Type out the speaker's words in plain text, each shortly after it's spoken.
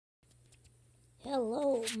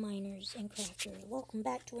Hello, miners and crafters. Welcome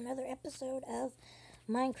back to another episode of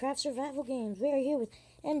Minecraft Survival Games. We are here with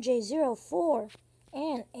MJ04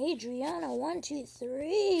 and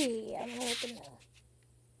Adriana123. I'm gonna let them know.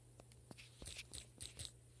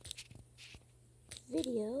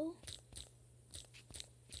 Video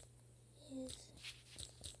is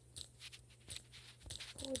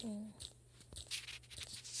recording.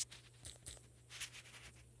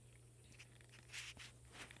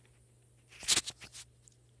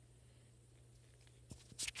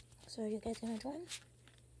 So are you guys gonna join?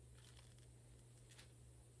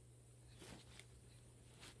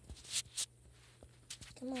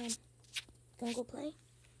 Come on. Gonna go play?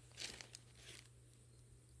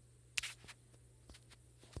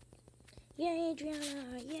 Yay,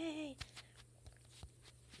 Adriana! Yay!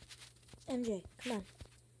 MJ, come on.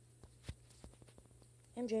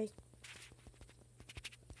 MJ.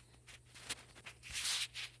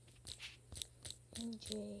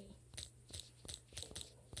 MJ.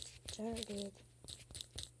 Started.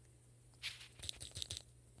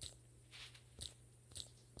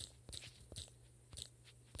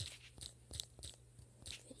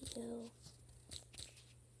 Video.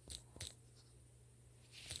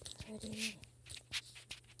 Ready.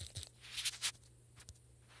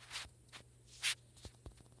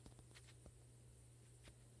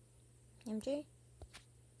 MJ?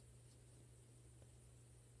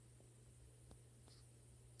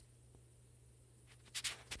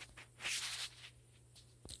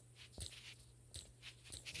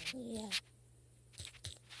 Yeah.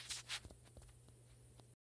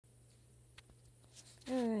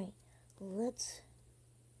 Alright, let's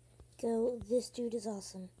go. This dude is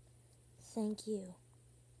awesome. Thank you.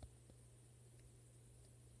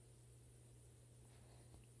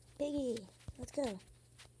 Biggie, let's go.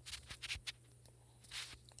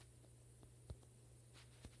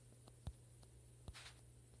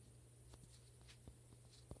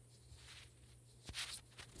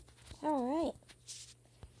 Alright.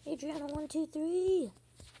 Adriana123.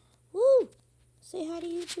 Woo! Say hi to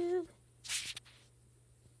YouTube.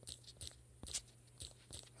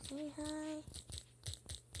 Say hi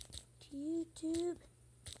to YouTube.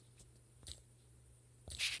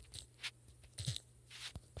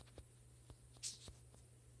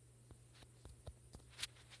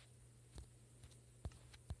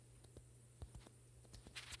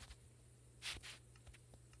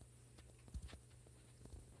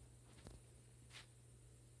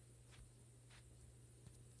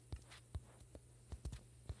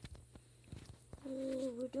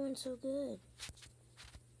 Ooh, we're doing so good.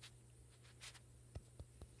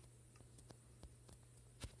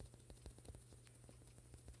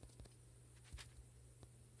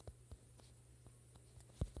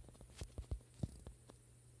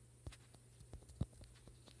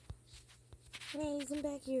 Hey, come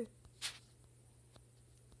back here.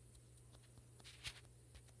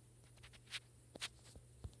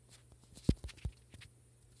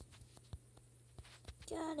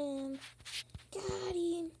 Got him. Got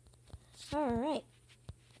him. Alright.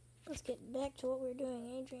 Let's get back to what we're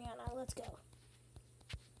doing. Adriana, let's go.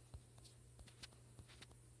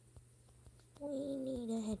 We need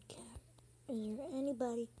a head count. Is there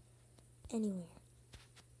anybody anywhere?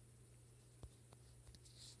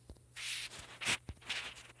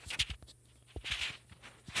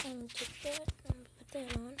 I'm gonna take that. I'm gonna put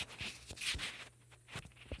that on.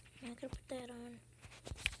 I'm not gonna put that on.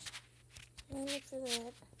 No need for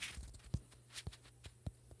that.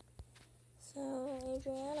 So,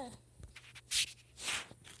 Adriana.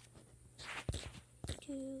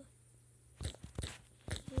 2 you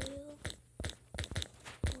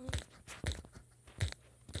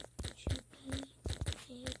want to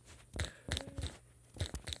be a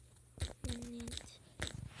permanent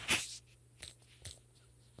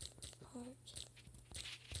part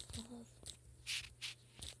of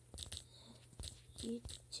the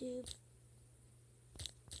YouTube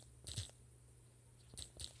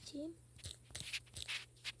team?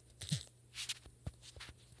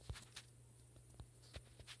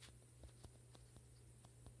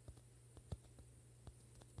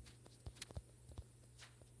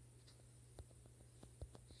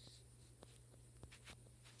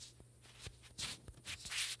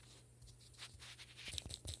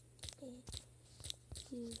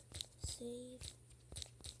 You save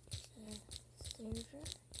the server.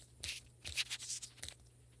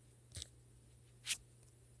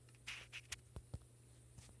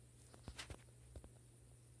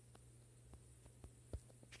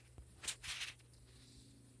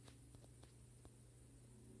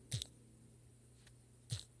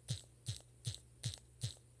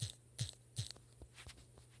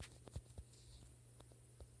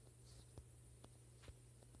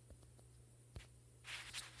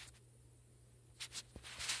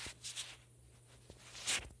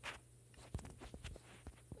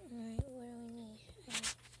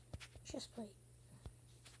 chest plate.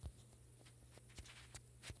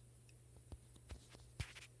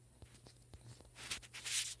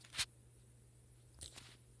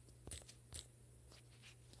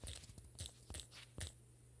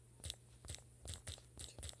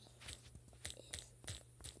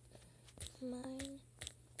 Mine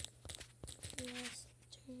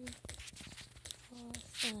Western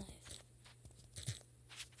R5.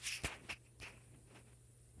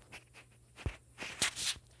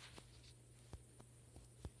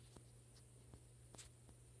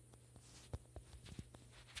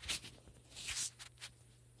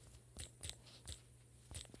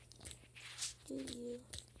 Do you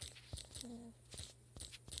have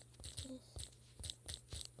this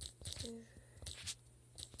server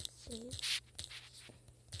saved?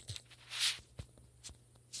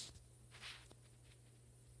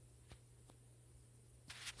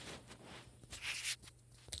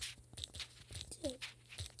 Good.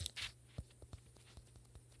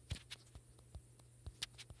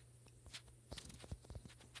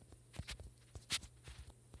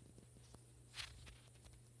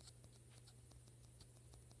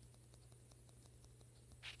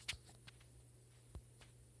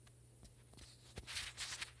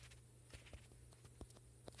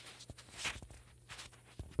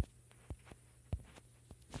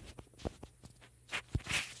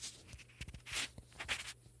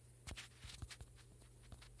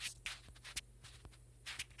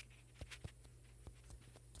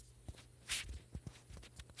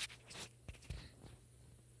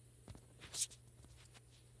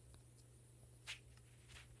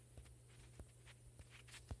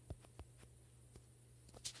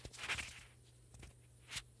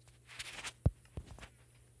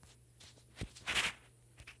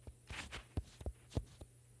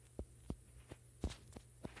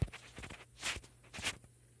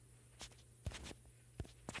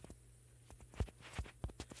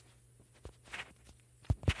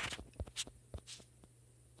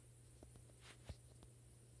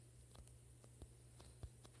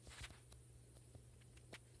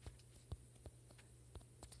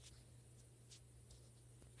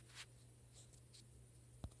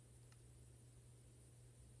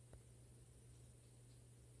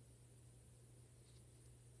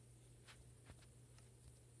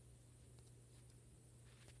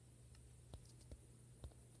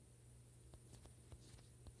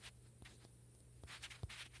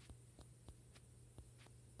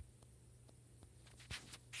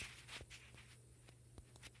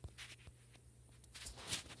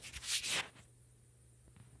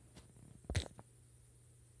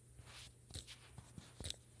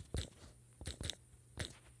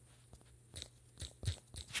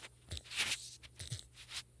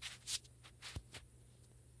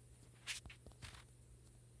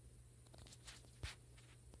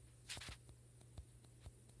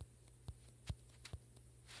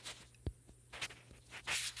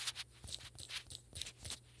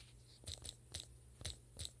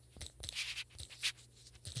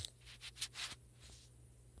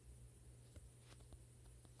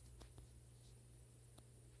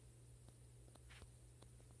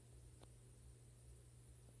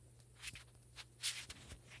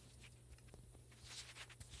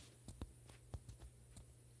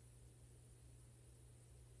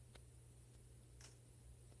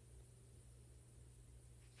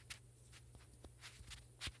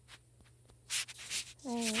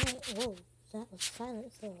 Alright, whoa, that was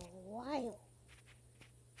silent for a while.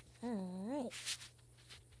 Alright.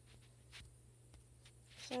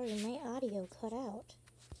 Sorry, my audio cut out.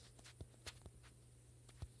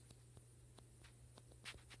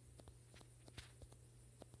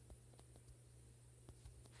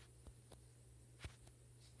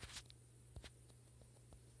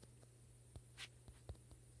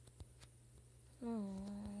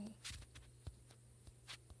 Alright.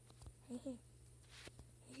 Right here.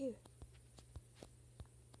 Right here.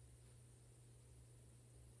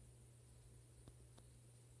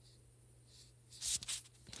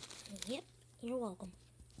 Yep, you're welcome.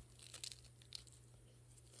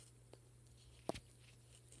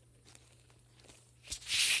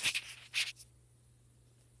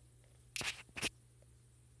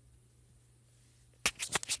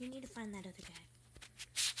 We need to find that other guy.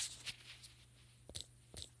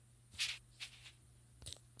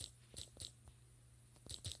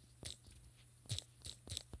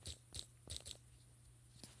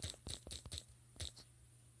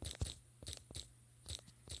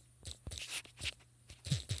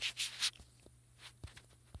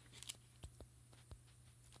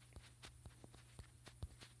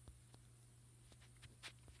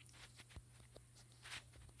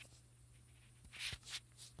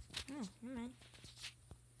 Oh, never mind.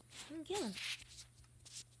 I'm gonna kill him.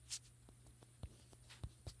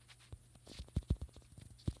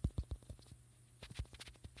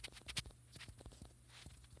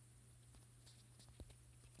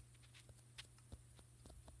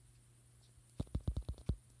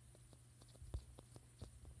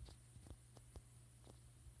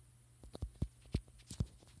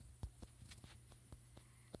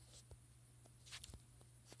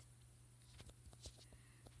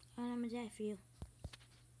 And I'm gonna die for you.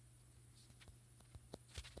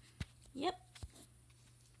 Yep.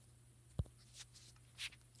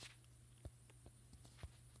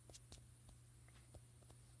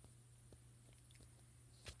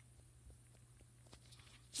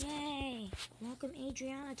 Yay! Welcome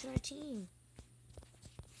Adriana to our team.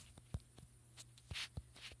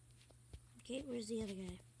 Okay, where's the other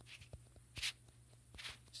guy?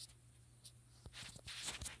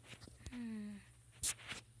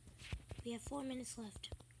 We have 4 minutes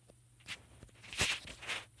left.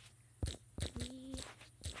 We have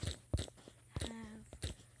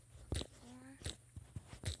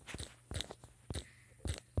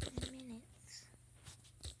 4 minutes.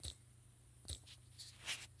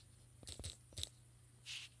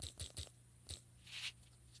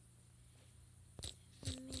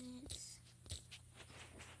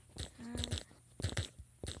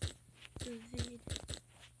 The vid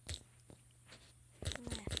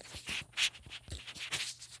left.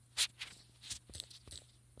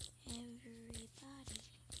 Everybody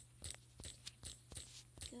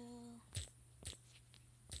go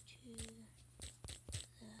to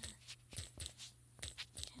the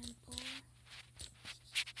temple.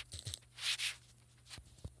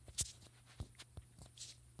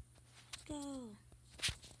 Go.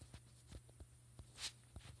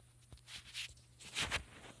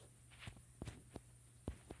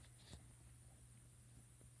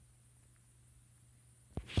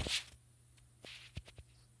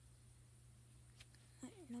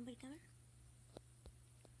 What, nobody coming?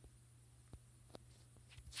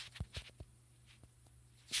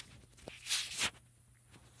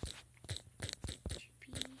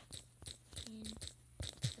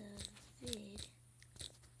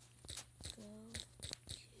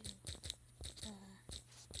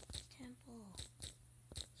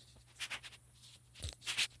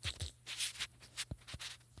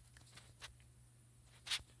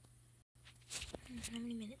 How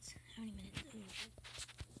many minutes? How many minutes? Ooh.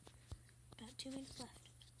 About 2 minutes left.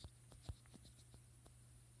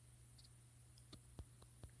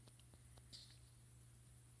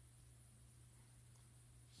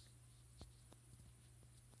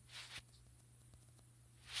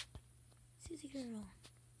 Susie girl.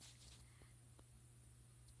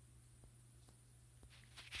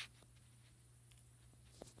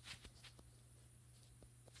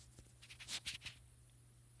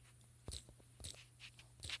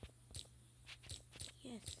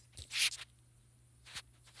 Yes.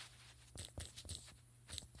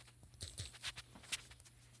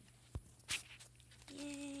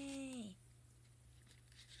 Yay!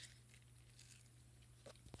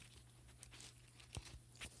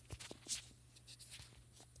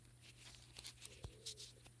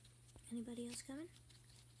 Anybody else coming?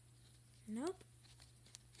 Nope.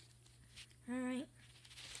 Alright.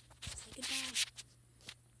 Say goodbye.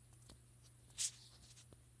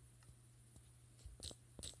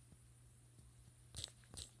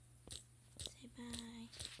 Say bye.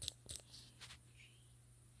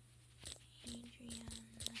 Adriana.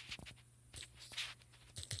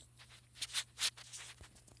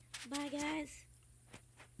 Bye, guys.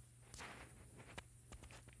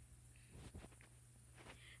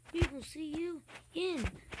 We will see you in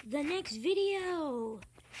the next video.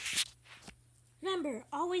 Remember,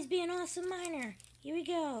 always be an awesome miner. Here we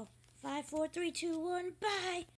go. 5, 4, 3, 2, 1, bye.